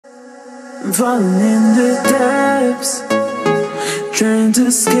I'm falling in the depths, trying to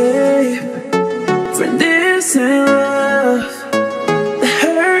escape from this love that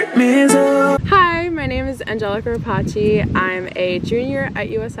hurt me so. Hi, my name is Angelica. I'm a junior at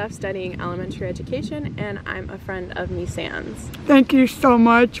USF studying elementary education, and I'm a friend of Meesan's. Thank you so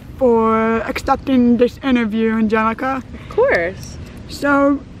much for accepting this interview, Angelica. Of course.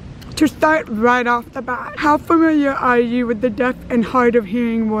 So, to start right off the bat, how familiar are you with the deaf and hard of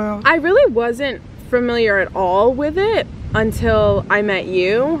hearing world? I really wasn't familiar at all with it until I met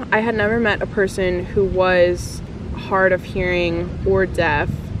you. I had never met a person who was hard of hearing or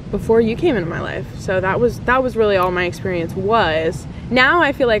deaf before you came into my life. So that was really all my experience was. Now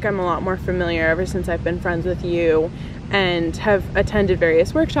I feel like I'm a lot more familiar ever since I've been friends with you and have attended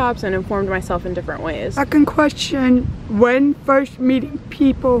various workshops and informed myself in different ways. Second question, when first meeting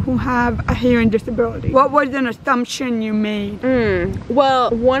people who have a hearing disability, what was an assumption you made? Well,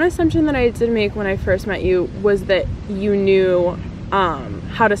 one assumption that I did make when I first met you was that you knew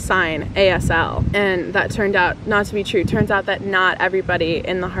how to sign ASL, and that turned out not to be true. Turns out that not everybody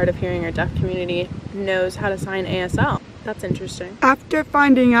in the hard of hearing or deaf community knows how to sign ASL. That's interesting. After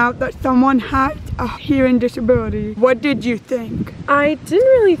finding out that someone had a hearing disability, what did you think? I didn't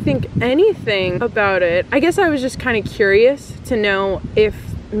really think anything about it. I guess I was just kind of curious to know if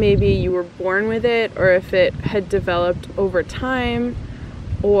maybe you were born with it, or if it had developed over time,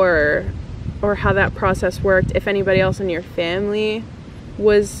 or how that process worked, if anybody else in your family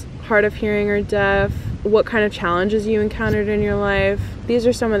was hard of hearing or deaf, what kind of challenges you encountered in your life. These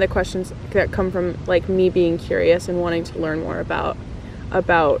are some of the questions that come from like me being curious and wanting to learn more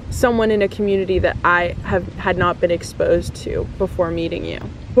about someone in a community that I had not been exposed to before meeting you.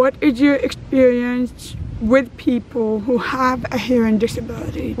 What is your experience with people who have a hearing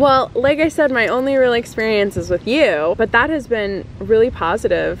disability? Well, like I said, my only real experience is with you, but that has been really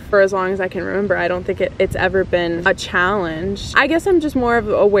positive for as long as I can remember. I don't think it's ever been a challenge. I guess I'm just more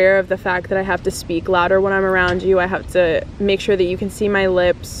aware of the fact that I have to speak louder when I'm around you. I have to make sure that you can see my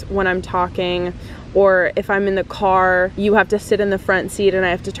lips when I'm talking, or if I'm in the car, you have to sit in the front seat and I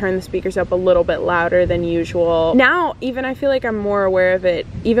have to turn the speakers up a little bit louder than usual. Now, even I feel like I'm more aware of it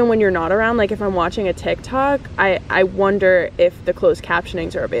even when you're not around. Like if I'm watching a TikTok, I wonder if the closed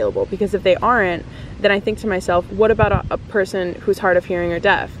captionings are available, because if they aren't, then I think to myself, what about a person who's hard of hearing or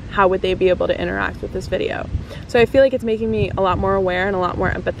deaf? How would they be able to interact with this video? So I feel like it's making me a lot more aware and a lot more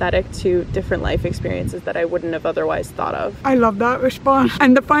empathetic to different life experiences that I wouldn't have otherwise thought of. I love that response.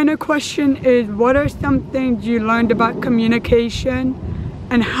 And the final question is, what are some things you learned about communication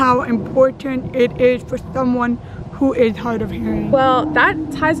and how important it is for someone who is hard of hearing? Well, that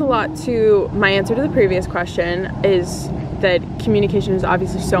ties a lot to my answer to the previous question, is that communication is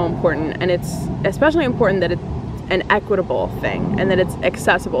obviously so important, and it's especially important that it's an equitable thing and that it's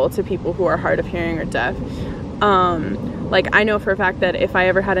accessible to people who are hard of hearing or deaf. Like I know for a fact that if I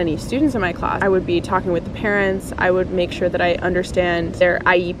ever had any students in my class, I would be talking with the parents. I would make sure that I understand their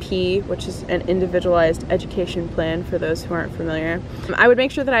IEP, which is an individualized education plan for those who aren't familiar. I would make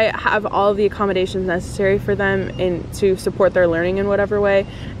sure that I have all of the accommodations necessary for them to support their learning in whatever way.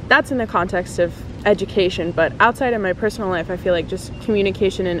 That's in the context of education, but outside of my personal life, I feel like just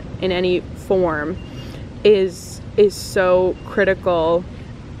communication in any form is so critical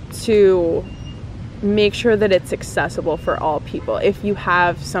to make sure that it's accessible for all people. If you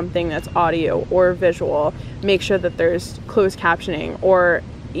have something that's audio or visual, make sure that there's closed captioning or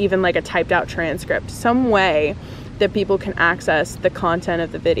even like a typed out transcript, some way that people can access the content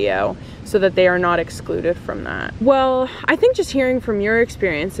of the video so that they are not excluded from that. Well, I think just hearing from your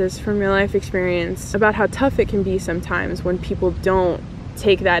experiences, from your life experience, about how tough it can be sometimes when people don't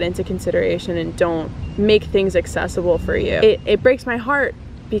take that into consideration and don't make things accessible for you. It breaks my heart,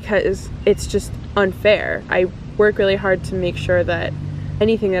 because it's just unfair. I work really hard to make sure that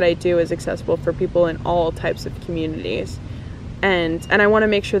anything that I do is accessible for people in all types of communities. And I want to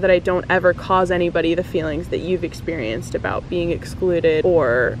make sure that I don't ever cause anybody the feelings that you've experienced about being excluded,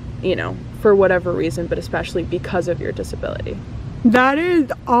 or, you know, for whatever reason, but especially because of your disability. That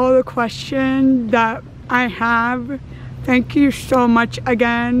is all the questions that I have. Thank you so much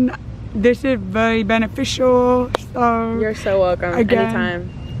again. This is very beneficial. So you're so welcome. Again,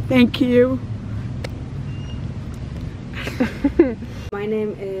 anytime. Thank you. My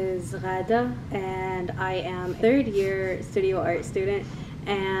name is Ghada, and I am a third-year studio art student,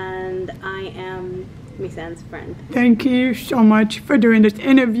 and I am Meesan's friend. Thank you so much for doing this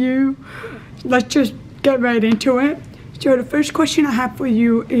interview. Let's just get right into it. So the first question I have for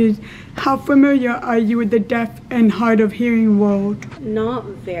you is, how familiar are you with the deaf and hard of hearing world? Not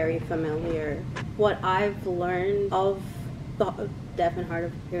very familiar. What I've learned of deaf and hard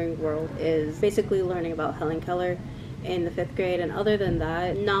of hearing world is basically learning about Helen Keller in the 5th grade, and other than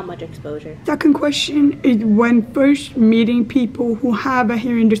that, not much exposure. Second question is, when first meeting people who have a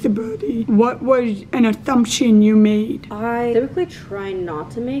hearing disability, what was an assumption you made? I typically try not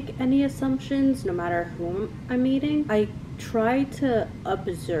to make any assumptions no matter whom I'm meeting. I try to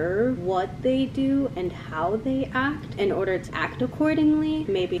observe what they do and how they act in order to act accordingly.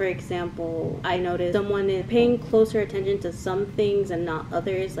 Maybe, for example, I notice someone is paying closer attention to some things and not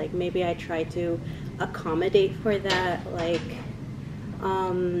others. Like maybe I try to accommodate for that. Like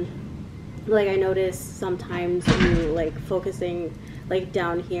I notice sometimes you like focusing like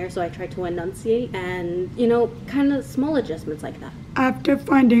down here, so I try to enunciate, and you know, kind of small adjustments like that. After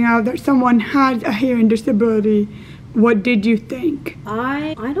finding out that someone has a hearing disability, what did you think?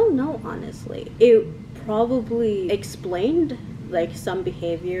 I don't know, honestly. It probably explained like some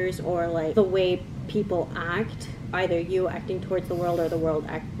behaviors or like the way people act, either you acting towards the world or the world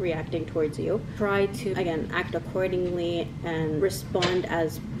reacting towards you. Try to, again, act accordingly and respond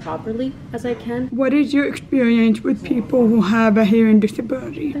as properly as I can. What is your experience with people who have a hearing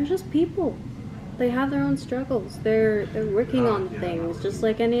disability? They're just people. They have their own struggles. They're working on things just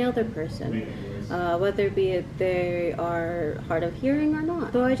like any other person. Whether be it they are hard of hearing or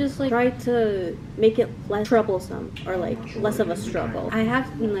not. So I just like try to make it less troublesome or like less of a struggle.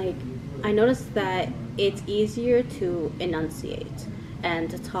 I noticed that it's easier to enunciate and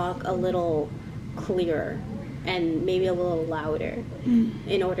to talk a little clearer and maybe a little louder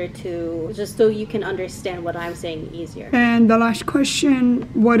in order to, just so you can understand what I'm saying easier. And the last question,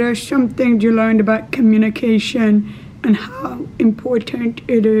 what are some things you learned about communication and how important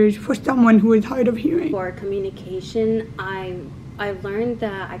it is for someone who is hard of hearing? For communication, I learned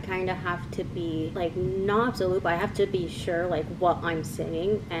that I kind of have to be, like, not absolute, but I have to be sure, like, what I'm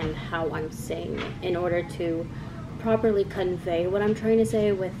saying and how I'm saying it in order to properly convey what I'm trying to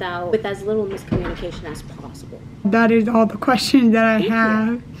say with as little miscommunication as possible. That is all the questions that I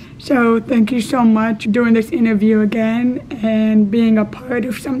have. So thank you so much for doing this interview again and being a part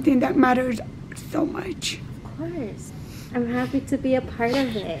of something that matters so much. Of course. I'm happy to be a part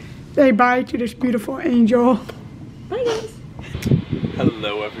of it. Say bye to this beautiful angel. Bye, guys.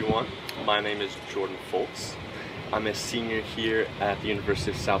 Hello everyone, my name is Jordan Foltz. I'm a senior here at the University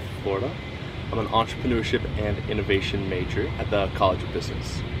of South Florida. I'm an entrepreneurship and innovation major at the College of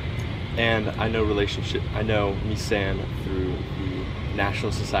Business. And I know Meesan through the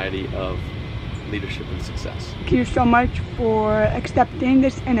National Society of Leadership and Success. Thank you so much for accepting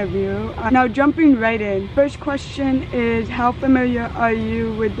this interview. Now jumping right in. First question is, how familiar are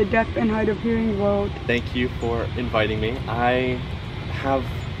you with the deaf and hard of hearing world? Thank you for inviting me. I have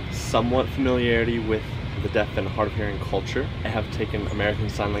somewhat familiarity with the deaf and hard of hearing culture. I have taken American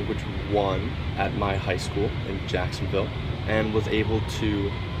Sign Language 1 at my high school in Jacksonville and was able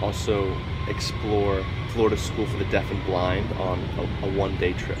to also explore Florida School for the Deaf and Blind on a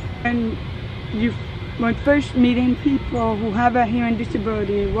one-day trip. And when first meeting people who have a hearing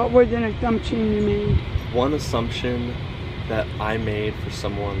disability, what was an assumption you made? One assumption that I made for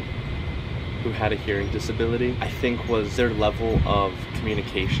someone who had a hearing disability, I think, was their level of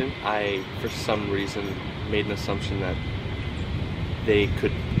communication. I, for some reason, made an assumption that they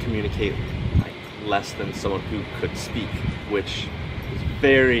could communicate like less than someone who could speak, which is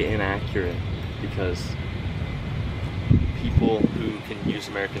very inaccurate because people who can use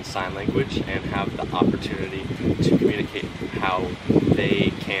American Sign Language and have the opportunity to communicate how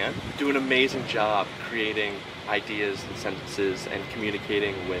they can do an amazing job creating ideas and sentences and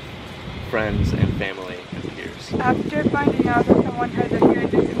communicating with friends and family and peers. After finding out that someone has a hearing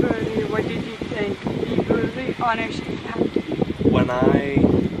disability, what did you think? Be brutally honest if you have to be. When I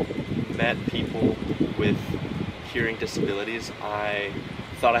met people with hearing disabilities, I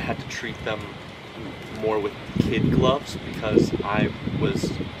thought I had to treat them more with kid gloves because I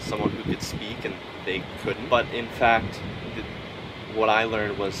was someone who could speak and they couldn't. But in fact, what I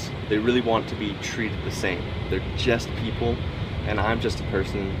learned was they really want to be treated the same. They're just people and I'm just a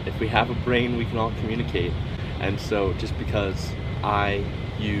person. If we have a brain, we can all communicate. And so just because I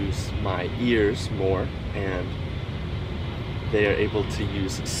use my ears more and they are able to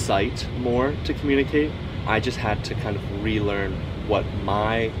use sight more to communicate, I just had to kind of relearn what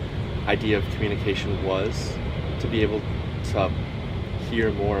my idea of communication was to be able to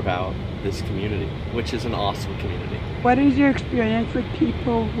hear more about this community, which is an awesome community. What is your experience with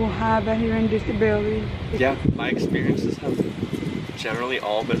people who have a hearing disability? Yeah, my experiences have generally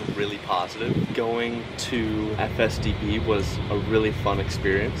all been really positive. Going to FSDB was a really fun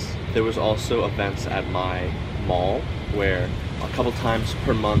experience. There was also events at my mall where a couple times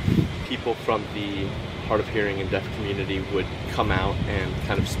per month people from the hard of hearing and deaf community would come out and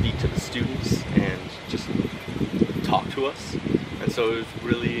kind of speak to the students and just talk to us. And so it was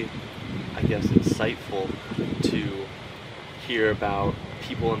really, I guess, insightful to hear about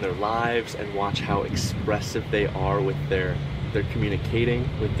people in their lives and watch how expressive they are with their communicating,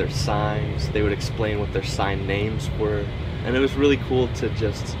 with their signs. They would explain what their sign names were. And it was really cool to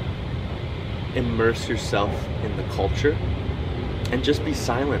just immerse yourself in the culture and just be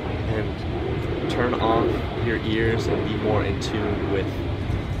silent and turn off your ears and be more in tune with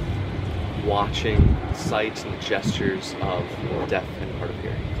watching sights and gestures of deaf and hard of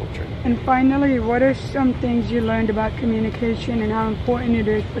hearing culture. And finally, what are some things you learned about communication and how important it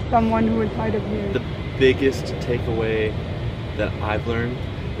is for someone who is hard of hearing? The biggest takeaway that I've learned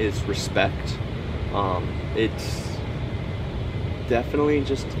is respect. It's definitely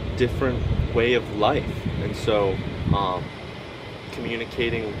just a different way of life, and so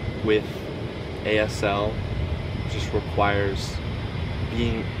communicating with ASL just requires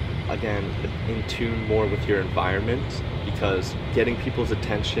being, again, in tune more with your environment, because getting people's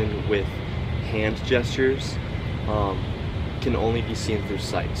attention with hand gestures can only be seen through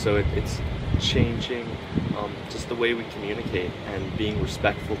sight. So it's changing just the way we communicate, and being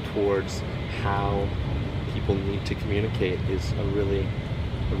respectful towards how people need to communicate is a really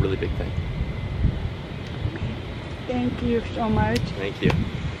big thing. Thank you so much. Thank you.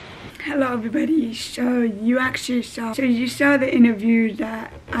 Hello everybody. So you saw the interview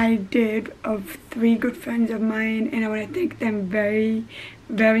that I did of 3 good friends of mine, and I want to thank them very,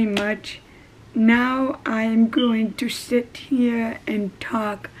 very much. Now I'm going to sit here and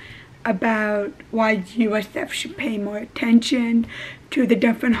talk about why USF should pay more attention to the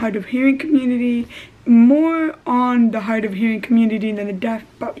deaf and hard of hearing community, more on the hard of hearing community than the deaf,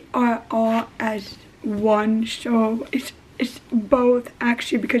 but we are all as one. So it's both,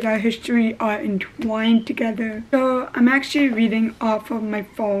 actually, because our history are entwined together. So I'm actually reading off of my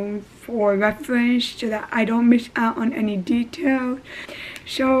phone for reference so that I don't miss out on any details.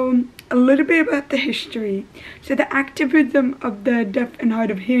 So a little bit about the history. So the activism of the deaf and hard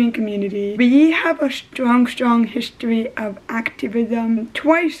of hearing community. We have a strong history of activism.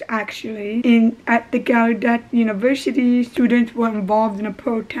 Twice, actually. At the Ghada University, students were involved in a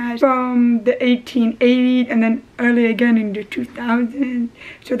protest from the 1880s and then early again in the 2000s.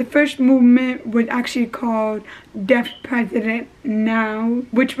 So the first movement was actually called Deaf President Now,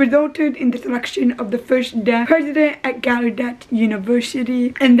 which resulted in the selection of the first deaf president at Gallaudet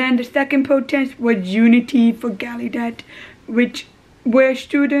University. And then the second protest was Unity for Gallaudet, where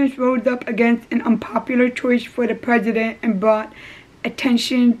students rose up against an unpopular choice for the president and brought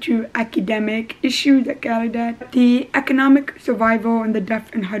attention to academic issues at Gallaudet. The economic survival in the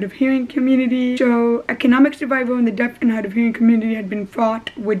deaf and hard of hearing community. So economic survival in the deaf and hard of hearing community had been fraught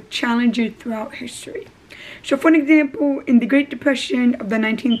with challenges throughout history. So for an example, in the Great Depression of the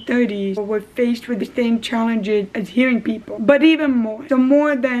 1930s, we were faced with the same challenges as hearing people, but even more. So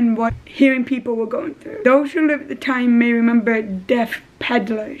more than what hearing people were going through. Those who lived at the time may remember deaf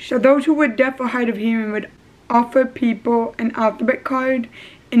peddlers. So those who were deaf or hard of hearing would offer people an alphabet card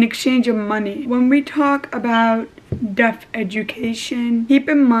in exchange of money. When we talk about deaf education, keep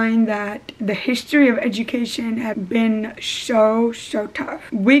in mind that the history of education has been so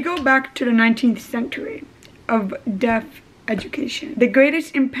tough. We go back to the 19th century of deaf education. The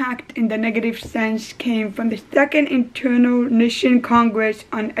greatest impact in the negative sense came from the Second International Congress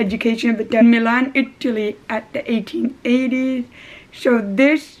on Education of the Deaf in Milan, Italy at the 1880s. So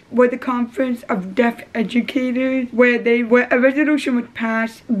this was the Conference of Deaf Educators, where a resolution was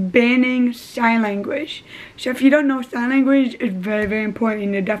passed banning sign language. So if you don't know, sign language is very important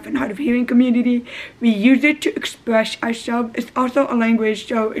in the deaf and hard of hearing community. We use it to express ourselves. It's also a language,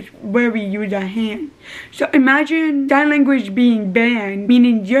 so it's where we use our hands. So imagine sign language being banned,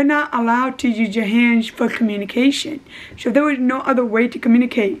 meaning you're not allowed to use your hands for communication. So there was no other way to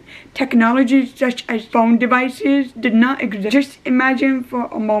communicate. Technologies such as phone devices did not exist. Just imagine for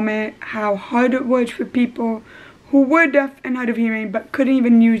a moment how hard it was for people who were deaf and hard of hearing but couldn't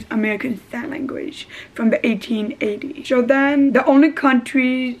even use American Sign Language from the 1880s. So then the only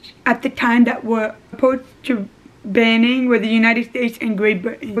countries at the time that were opposed to banning were the United States and Great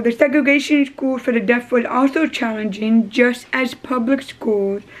Britain. The segregation in schools for the deaf was also challenging. Just as public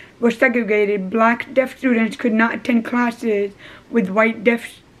schools were segregated, black deaf students could not attend classes with white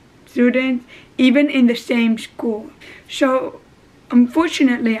deaf students, even in the same school. So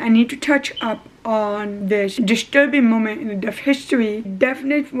unfortunately, I need to touch up on this disturbing moment in the deaf history.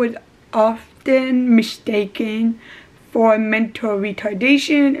 Deafness was often mistaken for mental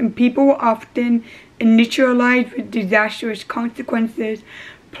retardation, and people were often initialized with disastrous consequences.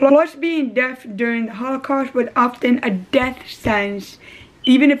 Plus, being deaf during the Holocaust was often a death sentence,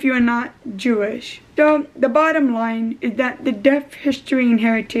 even if you are not Jewish. So the bottom line is that the deaf history and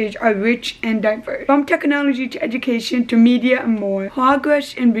heritage are rich and diverse. From technology to education to media and more,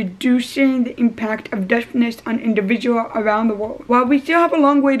 progress in reducing the impact of deafness on individuals around the world. While we still have a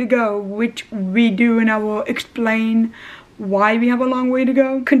long way to go, which we do, and I will explain why we have a long way to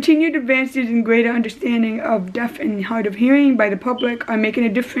go, continued advances in greater understanding of deaf and hard of hearing by the public are making a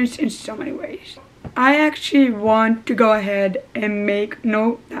difference in so many ways. I actually want to go ahead and make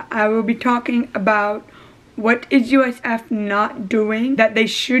note that I will be talking about what is USF not doing that they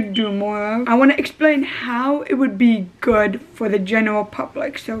should do more of. I want to explain how it would be good for the general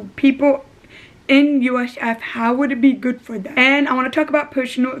public. So people in USF, how would it be good for them? And I want to talk about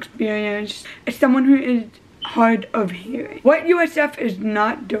personal experience as someone who is hard of hearing. What USF is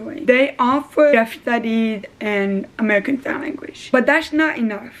not doing, they offer deaf studies and American Sign Language, but that's not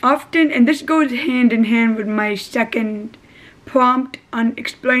enough. Often, and this goes hand in hand with my second prompt on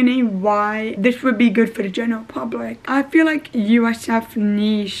explaining why this would be good for the general public, I feel like USF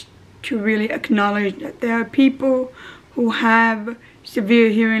needs to really acknowledge that there are people who have severe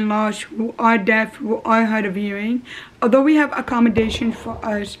hearing loss, who are deaf, who are hard of hearing. Although we have accommodations for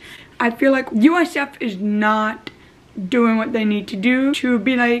us, I feel like USF is not doing what they need to do to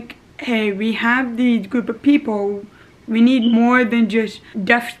be like, hey, we have these group of people, we need more than just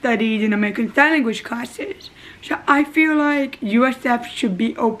deaf studies and American Sign Language classes. So I feel like USF should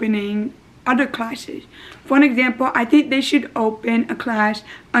be opening other classes. For an example, I think they should open a class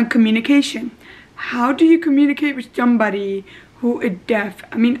on communication. How do you communicate with somebody who is deaf?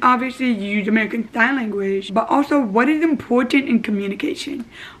 I mean, obviously you use American Sign Language, but also what is important in communication?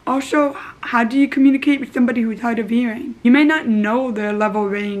 Also, how do you communicate with somebody who's hard of hearing? You may not know their level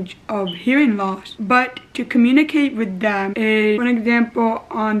range of hearing loss, but to communicate with them is, for example,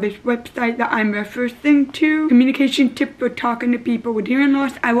 on this website that I'm referencing to, communication tips for talking to people with hearing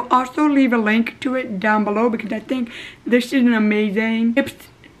loss. I will also leave a link to it down below because I think this is an amazing tips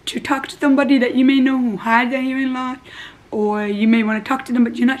to talk to somebody that you may know who has a hearing loss, or you may want to talk to them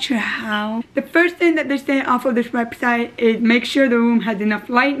but you're not sure how. The first thing that they say off of this website is make sure the room has enough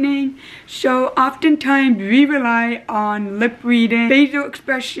lighting. So oftentimes we rely on lip reading, facial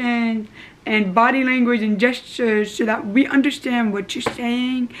expressions, and body language and gestures so that we understand what you're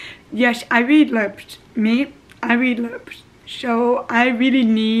saying. Yes, I read lips. I read lips. So I really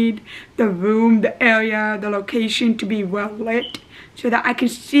need the room, the area, the location to be well lit so that I can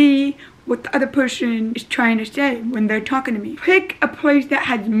see what the other person is trying to say when they're talking to me. Pick a place that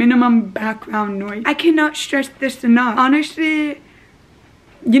has minimum background noise. I cannot stress this enough. Honestly,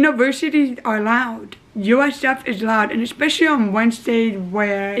 universities are loud. USF is loud, and especially on Wednesdays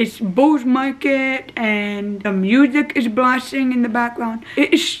where it's Bulls Market and the music is blasting in the background.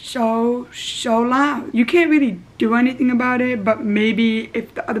 It is so loud. You can't really do anything about it, but maybe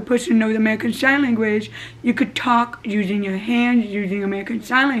if the other person knows American Sign Language, you could talk using your hands, using American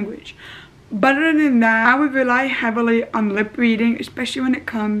Sign Language. But other than that, I would rely heavily on lip reading, especially when it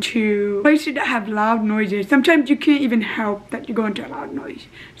comes to places that have loud noises. Sometimes you can't even help that you go into a loud noise.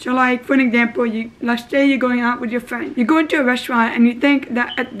 So like, for an example, let's say you're going out with your friend. You go into a restaurant and you think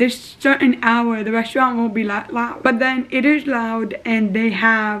that at this certain hour, the restaurant won't be that loud. But then it is loud and they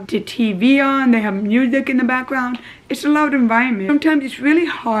have the TV on, they have music in the background. It's a loud environment. Sometimes it's really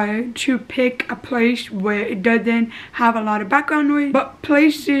hard to pick a place where it doesn't have a lot of background noise, but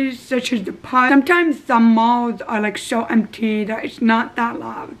places such as the park, sometimes some malls are like so empty that it's not that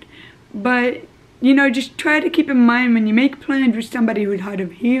loud. But just try to keep in mind when you make plans with somebody who's hard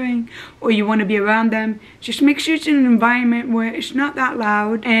of hearing or you want to be around them, just make sure it's in an environment where it's not that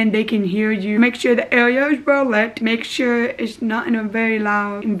loud and they can hear you. Make sure the area is well lit. Make sure it's not in a very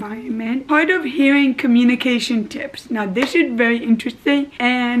loud environment. Hard of hearing communication tips. Now this is very interesting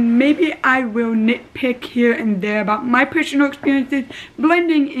and maybe I will nitpick here and there about my personal experiences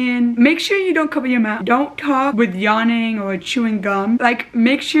blending in. Make sure you don't cover your mouth. Don't talk with yawning or chewing gum. Like,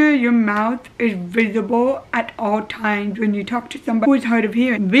 make sure your mouth is visible at all times when you talk to somebody who is hard of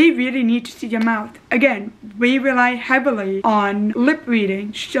hearing. We really need to see your mouth. Again, we rely heavily on lip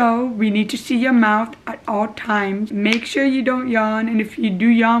reading, so we need to see your mouth at all times. Make sure you don't yawn, and if you do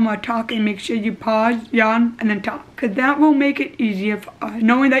yawn while talking, make sure you pause, yawn, and then talk. because that will make it easier for us,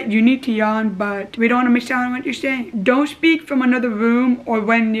 knowing that you need to yawn, but we don't want to miss out on what you're saying. Don't speak from another room or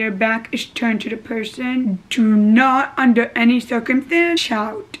when your back is turned to the person. Do not, under any circumstance,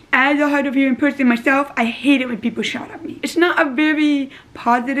 shout. As a hard of hearing person myself, I hate it when people shout at me. It's not a very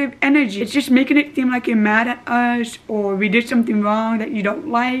positive energy. It's just making it seem like you're mad at us or we did something wrong that you don't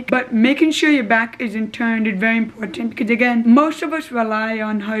like. But making sure your back isn't turned is very important because, again, most of us rely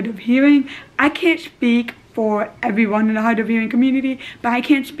on hard of hearing. I can't speak for everyone in the hard of hearing community, but I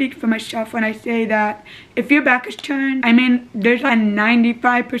can't speak for myself when I say that if your back is turned, I mean, there's a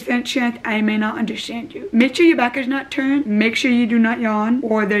 95% chance I may not understand you. Make sure your back is not turned. Make sure you do not yawn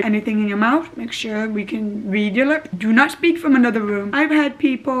or there's anything in your mouth. Make sure we can read your lips. Do not speak from another room. I've had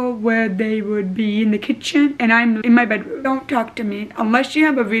people where they would be in the kitchen and I'm in my bedroom. Don't talk to me unless you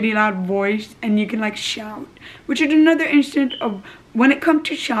have a really loud voice and you can like shout, which is another instance of when it comes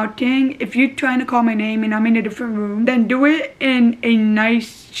to shouting. If you're trying to call my name and I'm in a different room, then do it in a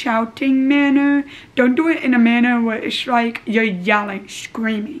nice shouting manner. Don't do it in a manner where it's like you're yelling,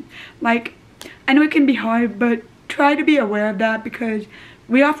 screaming. Like, I know it can be hard, but try to be aware of that because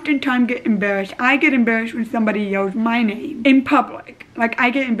we oftentimes get embarrassed. I get embarrassed when somebody yells my name in public. Like, I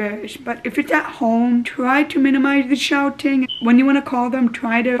get embarrassed. But if it's at home, try to minimize the shouting. When you want to call them,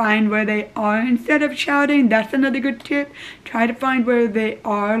 try to find where they are instead of shouting. That's another good tip. Try to find where they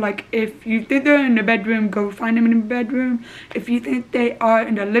are. Like, if you think they're in the bedroom, go find them in the bedroom. If you think they are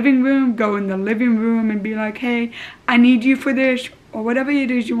in the living room, go in the living room and be like, hey, I need you for this, or whatever it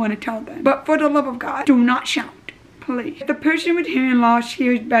is you want to tell them. But for the love of God, do not shout. Please. If the person with hearing loss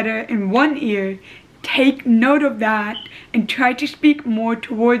hears better in one ear, take note of that and try to speak more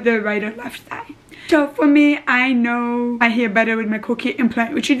toward the right or left side. So for me, I know I hear better with my cochlear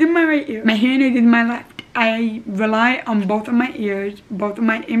implant, which is in my right ear. My hearing aid is in my left. I rely on both of my ears, both of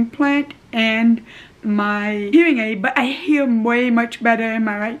my implant and my hearing aid, but I hear way much better in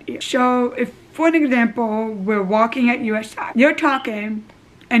my right ear. So if, for an example, we're walking at USF, you're talking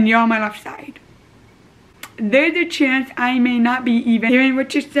and you're on my left side, there's a chance I may not be even hearing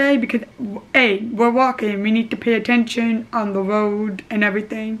what you say because A, we're walking, we need to pay attention on the road and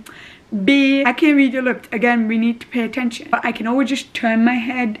everything. B, I can't read your lips. Again, we need to pay attention. But I can always just turn my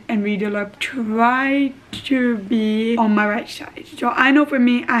head and read your lips. Try to be on my right side. So I know for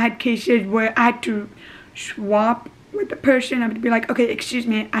me, I had cases where I had to swap with the person. I would be like, okay, excuse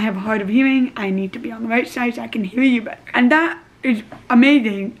me, I have hard of hearing. I need to be on the right side so I can hear you better. And that is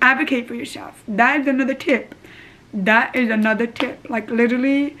amazing. Advocate for yourself. That is another tip. That is another tip. Like,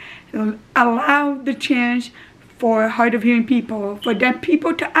 literally allow the chance for hard of hearing people, for deaf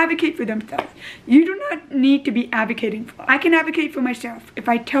people to advocate for themselves. You do not need to be advocating for. I can advocate for myself. If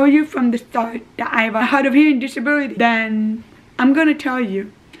I tell you from the start that I have a hard of hearing disability, then I'm gonna tell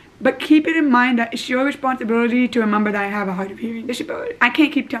you. But keep it in mind that it's your responsibility to remember that I have a hard of hearing disability. I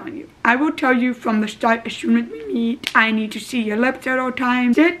can't keep telling you. I will tell you from the start as soon as we meet. I need to see your lips at all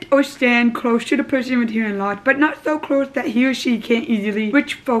times. Sit or stand close to the person with hearing loss, but not so close that he or she can't easily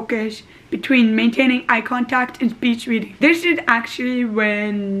switch focus between maintaining eye contact and speech reading. This is actually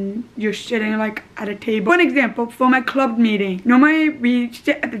when you're sitting like at a table. For an example, for my club meeting, normally we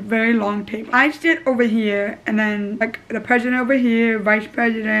sit at a very long table. I sit over here and then like the president over here, vice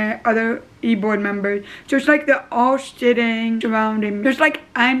president, other e-board members. So it's like they're all sitting surrounding me. Just like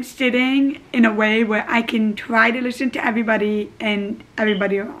I'm sitting in a way where I can try to listen to everybody and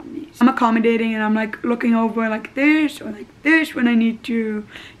everybody around me. I'm accommodating and I'm like looking over like this or like this when I need to.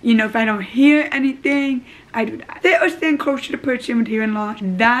 You know, if I don't hear anything, I do that. Sit or stand close to the person with hearing loss.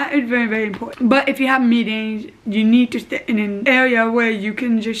 That is very, very important. But if you have meetings, you need to sit in an area where you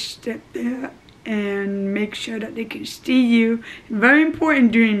can just sit there and make sure that they can see you. Very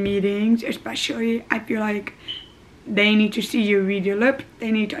important during meetings, especially. I feel like they need to see you read your lips.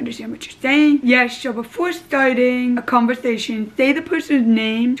 They need to understand what you're saying. Yes, so before starting a conversation, say the person's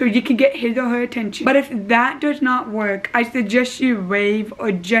name so you can get his or her attention. But if that does not work, I suggest you wave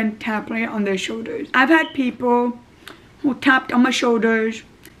or gently on their shoulders. I've had people who tapped on my shoulders,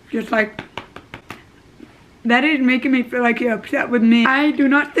 just like, that is making me feel like you're upset with me. I do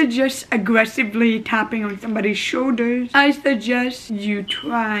not suggest aggressively tapping on somebody's shoulders. I suggest you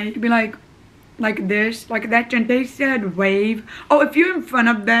try to be like this, like that. And they said wave. Oh, if you're in front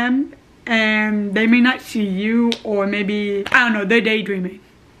of them and they may not see you, or maybe, I don't know, they're daydreaming,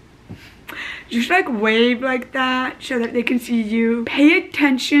 just like wave like that so that they can see you. Pay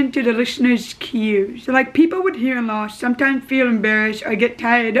attention to the listener's cues. So like people with hearing loss sometimes feel embarrassed or get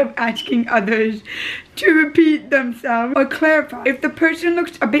tired of asking others to repeat themselves or clarify. If the person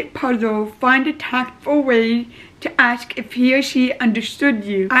looks a bit puzzled, find a tactful way to ask if he or she understood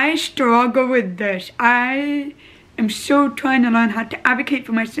you. I struggle with this. I am so trying to learn how to advocate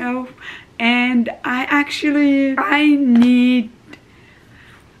for myself, and I need,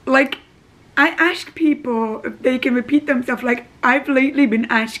 like, I ask people if they can repeat themselves. Like, I've lately been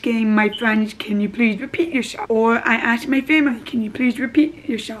asking my friends, can you please repeat yourself? Or I ask my family, can you please repeat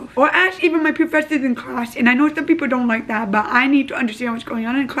yourself? Or ask even my professors in class, and I know some people don't like that, but I need to understand what's going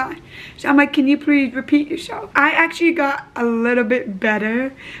on in class. So I'm like, can you please repeat yourself? I actually got a little bit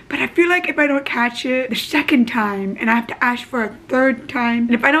better, but I feel like if I don't catch it the second time, and I have to ask for a third time,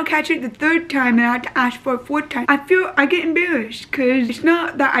 and if I don't catch it the third time, then I have to ask for a fourth time, I get embarrassed, because it's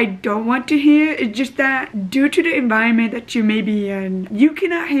not that I don't want to hear, it's just that due to the environment that you may be in, you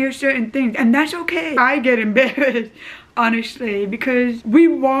cannot hear certain things, and that's okay. I get embarrassed, honestly, because we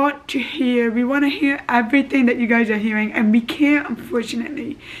want to hear everything that you guys are hearing, and we can't,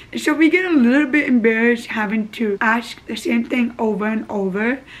 unfortunately. And so we get a little bit embarrassed having to ask the same thing over and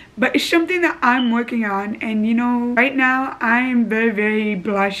over, but it's something that I'm working on. And you know, right now I am very, very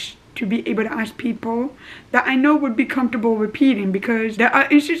blessed to be able to ask people that I know would be comfortable repeating, because there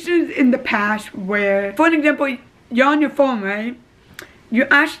are instances in the past where, for an example, you're on your phone, right? You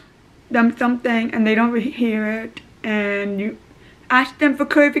ask them something and they don't really hear it, and you ask them for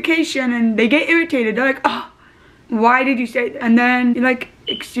clarification and they get irritated. They're like, oh, why did you say that? And then you're like,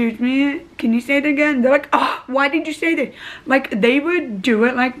 excuse me, can you say it again? They're like, oh, why did you say that? Like, they would do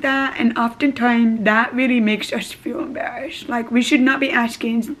it like that, and oftentimes that really makes us feel embarrassed. Like, we should not be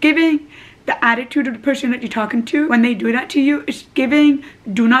asking. Giving the attitude of the person that you're talking to when they do that to you is giving,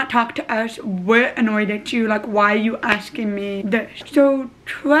 do not talk to us, we're annoyed at you, like, why are you asking me this? So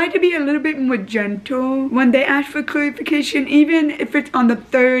try to be a little bit more gentle when they ask for clarification, even if it's on the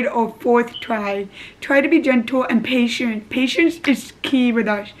third or fourth try. Try to be gentle and patient. Patience is key with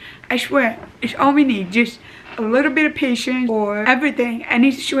us. I swear, it's all we need. Just a little bit of patience for everything,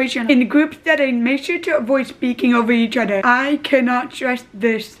 any situation. In the group setting, make sure to avoid speaking over each other. I cannot stress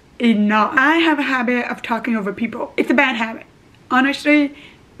this enough. I have a habit of talking over people. It's a bad habit. Honestly,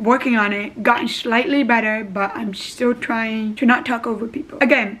 working on it, gotten slightly better, but I'm still trying to not talk over people.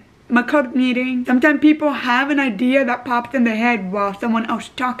 Again, my club meeting, sometimes people have an idea that pops in their head while someone else is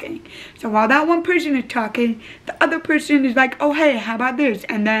talking. So while that one person is talking, the other person is like, oh hey, how about this?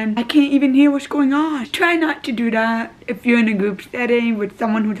 And then I can't even hear what's going on. Try not to do that. If you're in a group setting with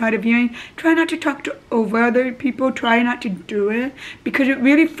someone who's hard of hearing, try not to talk over other people. Try not to do it, because it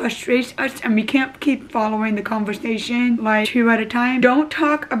really frustrates us and we can't keep following the conversation like two at a time. Don't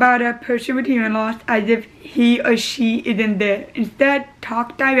talk about a person with hearing loss as if he or she isn't there. Instead,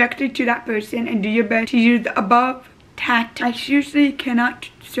 talk directly to that person and do your best to use the above tactics. I seriously cannot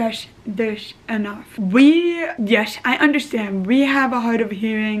stress this enough. Yes, I understand, we have a hard of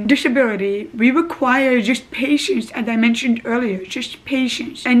hearing disability. We require just patience, as I mentioned earlier, just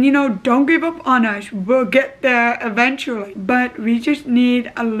patience. And you know, don't give up on us. We'll get there eventually. But we just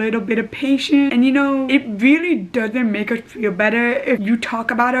need a little bit of patience. And you know, it really doesn't make us feel better if you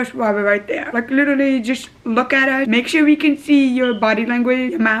talk about us while we're right there. Like, literally just look at us. Make sure we can see your body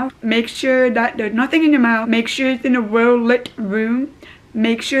language, your mouth. Make sure that there's nothing in your mouth. Make sure it's in a well-lit room.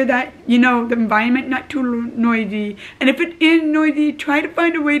 Make sure that, you know, the environment not too noisy. And if it is noisy, try to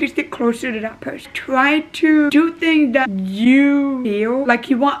find a way to sit closer to that person. Try to do things that you feel like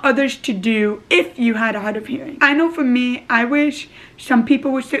you want others to do if you had a hard of hearing. I know for me, I wish some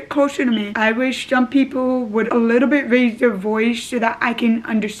people would sit closer to me. I wish some people would a little bit raise their voice so that I can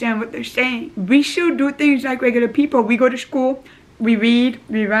understand what they're saying. We should do things like regular people. We go to school, we read,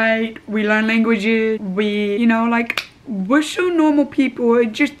 we write, we learn languages, you know, like, we're so normal people.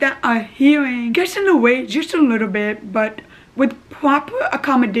 It's just that our hearing gets in the way just a little bit, but with proper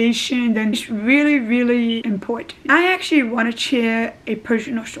accommodation, then it's really, really important. I actually want to share a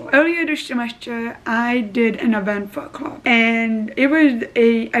personal story. Earlier this semester, I did an event for a club, and it was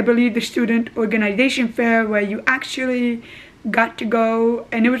I believe, the student organization fair, where you actually got to go,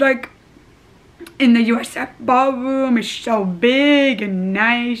 and it was like in the USF ballroom. Is so big and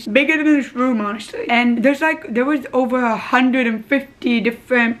nice, bigger than this room, honestly. And there was over 150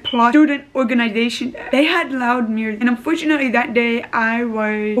 different plus student organizations there. They had loud music, and unfortunately that day I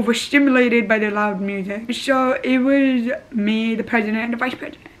was overstimulated by the loud music. So it was me, the president, and the vice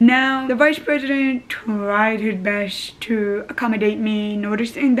president. Now the vice president tried his best to accommodate me,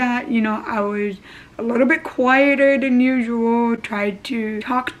 noticing that, you know, I was a little bit quieter than usual, tried to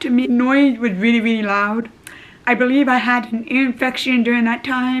talk to me. Noise was really, really loud. I believe I had an ear infection during that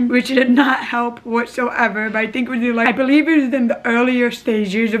time, which did not help whatsoever, but I think it was I believe it was in the earlier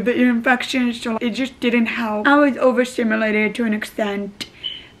stages of the ear infection, so it just didn't help. I was overstimulated to an extent,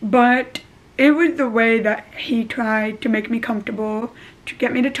 but it was the way that he tried to make me comfortable, to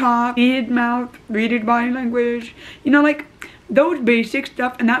get me to talk, read mouth, read body language, you know, like those basic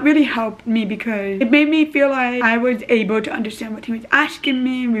stuff. And that really helped me because it made me feel like I was able to understand what he was asking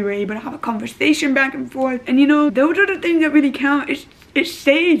me. We were able to have a conversation back and forth. And you know, those are the things that really count. It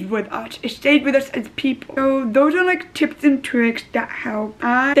stays with us. It stays with us as people. So those are like tips and tricks that help.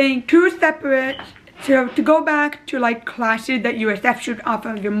 I think two separate. So to go back to like classes that USF should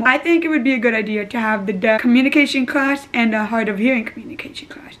offer you more, I think it would be a good idea to have the deaf communication class and the hard of hearing communication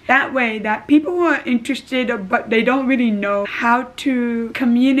class. That way that people who are interested but they don't really know how to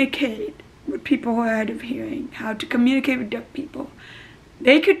communicate with people who are hard of hearing, how to communicate with deaf people,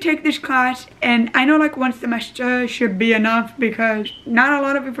 they could take this class. And I know like one semester should be enough because not a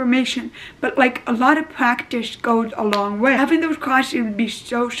lot of information, but like a lot of practice goes a long way. Having those classes would be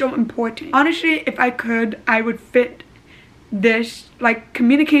so important. Honestly, if I could, I would fit this like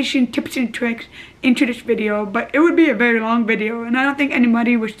communication tips and tricks into this video, but it would be a very long video and I don't think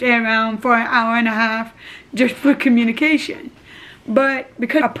anybody would stay around for an hour and a half just for communication. But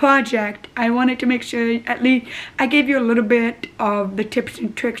because a project, I wanted to make sure at least I gave you a little bit of the tips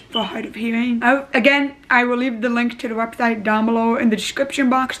and tricks for hard of hearing. Again, I will leave the link to the website down below in the description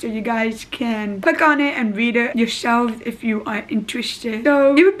box so you guys can click on it and read it yourselves if you are interested.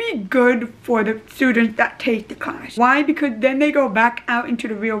 So it would be good for the students that take the class. Why? Because then they go back out into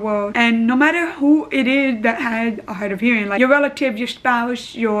the real world and no matter who it is that has a hard of hearing, like your relative, your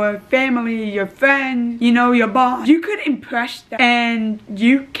spouse, your family, your friends, you know, your boss, you could impress them. And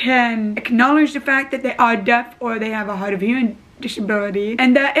you can acknowledge the fact that they are deaf or they have a hard of hearing disability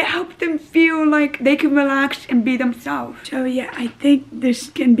and that it helps them feel like they can relax and be themselves. So yeah, I think this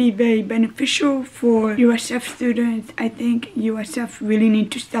can be very beneficial for USF students. I think USF really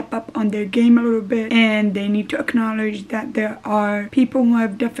need to step up on their game a little bit and they need to acknowledge that there are people who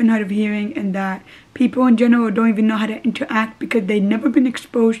have deaf and hard of hearing and that people in general don't even know how to interact because they've never been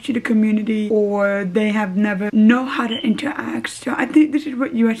exposed to the community or they have never know how to interact. So I think this is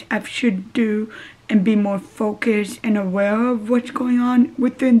what USF should do and be more focused and aware of what's going on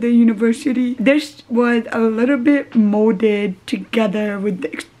within the university. This was a little bit molded together with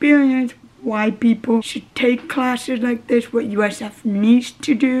the experience, why people should take classes like this, what USF needs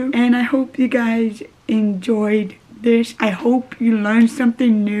to do. And I hope you guys enjoyed this. I hope you learned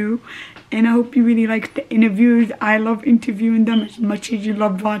something new. And I hope you really like the interviews. I love interviewing them as much as you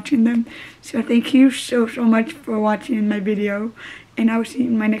love watching them. So thank you so much for watching my video. And I will see you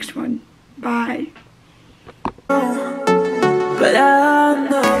in my next one. Bye. But